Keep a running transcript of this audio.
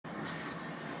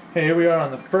Hey, here we are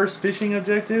on the first fishing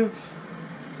objective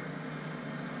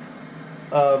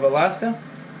of Alaska.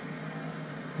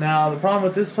 Now, the problem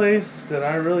with this place that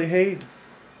I really hate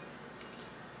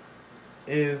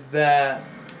is that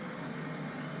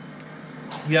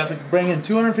you have to bring in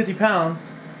 250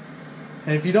 pounds,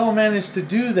 and if you don't manage to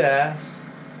do that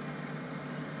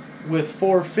with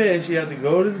 4 fish, you have to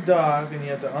go to the dock and you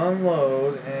have to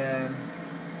unload and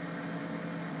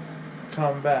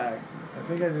come back. I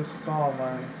think I just saw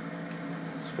my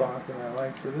spot that I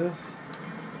like for this.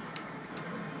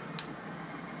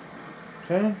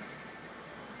 Okay,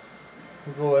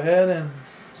 we'll go ahead and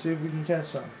see if we can catch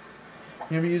some. You're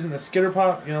going to be using the skitter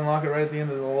pop. You unlock it right at the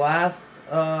end of the last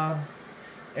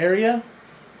area.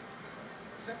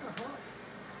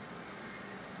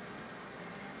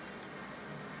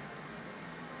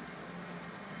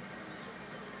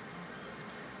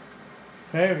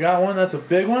 Okay, we got one. That's a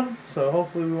big one, so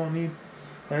hopefully we won't need.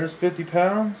 There's 50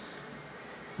 pounds.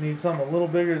 Need something a little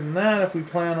bigger than that if we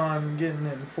plan on getting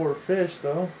it in 4 fish,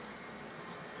 though.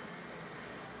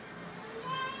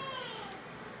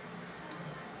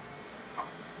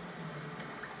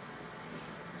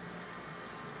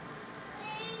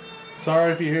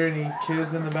 Sorry if you hear any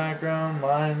kids in the background.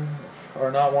 Mine are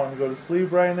not wanting to go to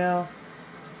sleep right now.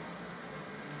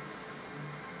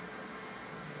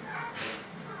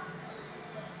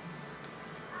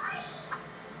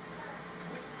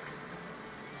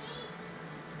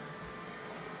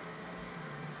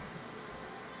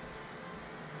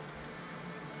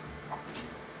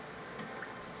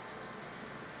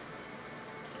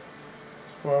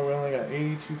 So far we only got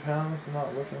 82 pounds, so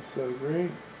not looking so great.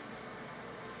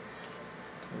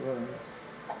 Very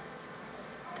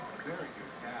good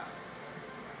cast.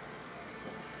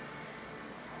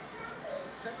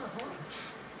 Set the hook.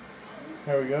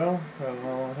 There we go. Got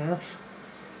another one here.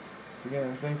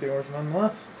 Beginning to think there was none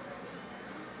left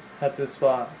at this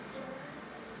spot.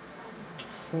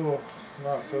 Oh,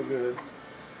 not so good.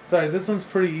 Sorry, this one's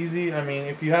pretty easy. I mean,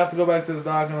 if you have to go back to the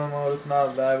dock and unload, it's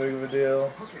not that big of a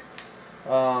deal.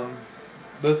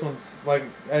 This one's, like,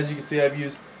 as you can see,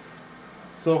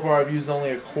 so far I've used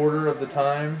only a quarter of the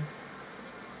time,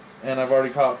 and I've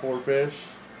already caught 4 fish.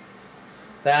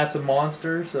 That's a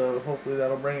monster, so hopefully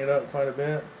that'll bring it up quite a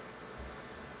bit.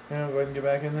 Yeah, go ahead and get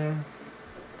back in there.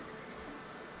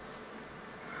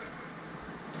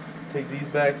 Take these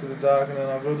back to the dock, and then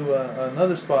I'll go to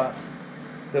another spot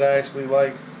that I actually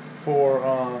like for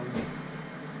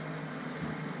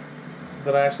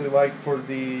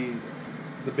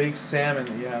the big salmon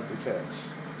that you have to catch.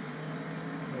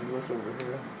 Look over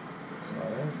here. It's not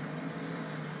it.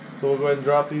 So we'll go ahead and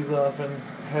drop these off and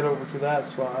head over to that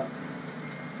spot,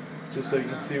 just so you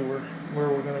can see where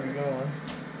we're going to be going.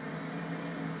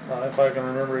 If I can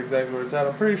remember exactly where it's at.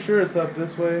 I'm pretty sure it's up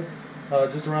this way.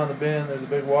 Just around the bend, there's a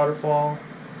big waterfall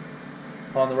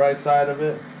on the right side of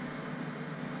it.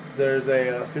 There's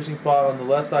a fishing spot on the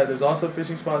left side. There's also a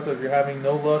fishing spot, so if you're having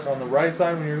no luck on the right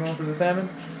side when you're going for the salmon,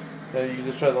 you can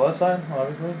just try the left side,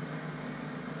 obviously.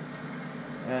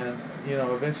 And, you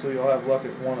know, eventually you'll have luck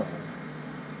at one of them.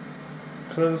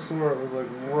 Could have swore it was like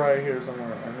right here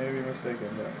somewhere. I may be mistaken,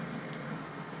 but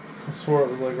I swore it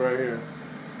was like right here.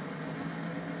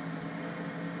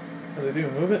 What do they do?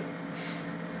 Move it?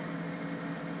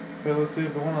 Okay, let's see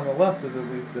if the one on the left is at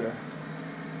least there.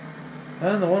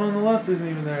 And the one on the left isn't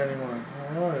even there anymore. I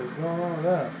don't know what is going on with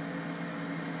that.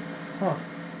 Huh.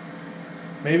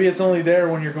 Maybe it's only there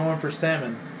when you're going for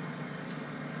salmon.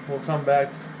 We'll come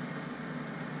back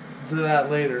to that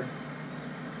later.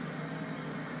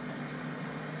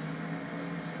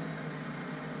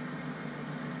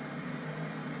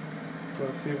 So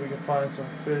let's see if we can find some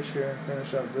fish here and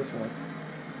finish up this one.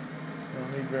 We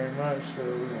don't need very much, so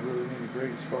we don't really need a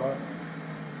great spot.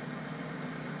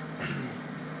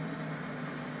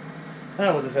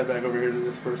 Now we'll just head back over here to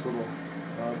this first little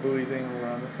buoy thing over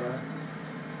on this side.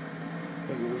 I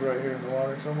think it was right here in the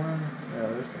water somewhere. Yeah,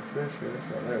 there's some fish here,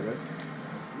 so there it is.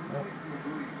 Yep.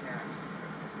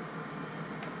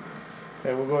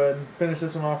 Okay, we'll go ahead and finish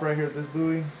this one off right here at this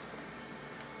buoy.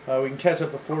 We can catch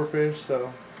up to 4 fish,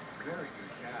 so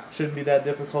shouldn't be that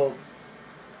difficult.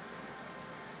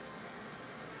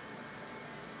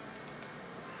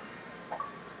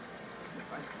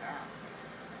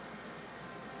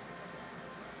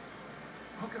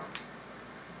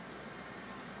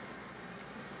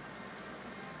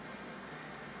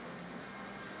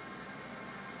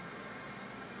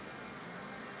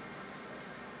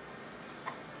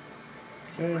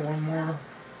 Okay, one more.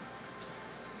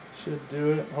 Should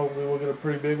do it. Hopefully we'll get a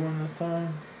pretty big one this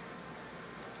time.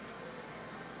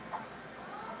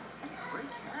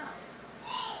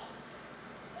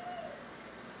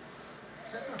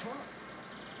 Set the hook.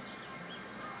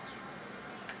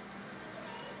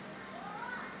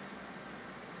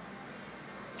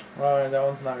 Alright, that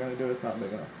one's not going to do it. It's not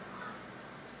big enough.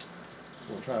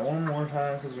 So we'll try one more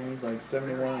time because we need like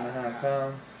 71.5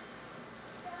 pounds.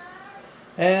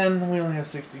 And we only have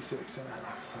 66.5,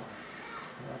 so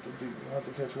we'll have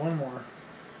to catch one more.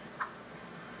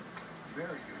 Very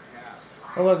good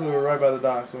cast. Well, luckily we're right by the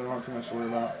dock, so we don't have too much to worry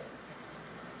about.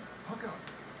 Hook up.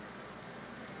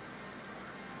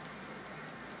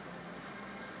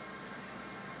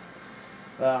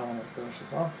 That one will finish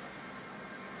this off.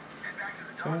 Head back to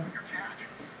the dock with your catch.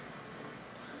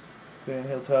 See, and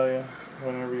he'll tell you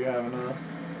whenever you have enough,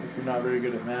 if you're not very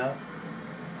good at math.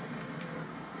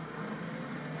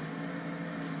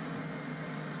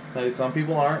 Hey, some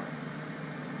people aren't.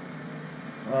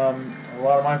 A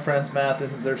lot of my friends' math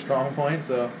isn't their strong point,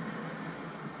 so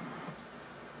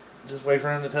just wait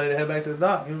for him to tell you to head back to the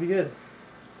dock. You'll be good.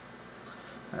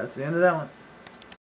 That's the end of that one.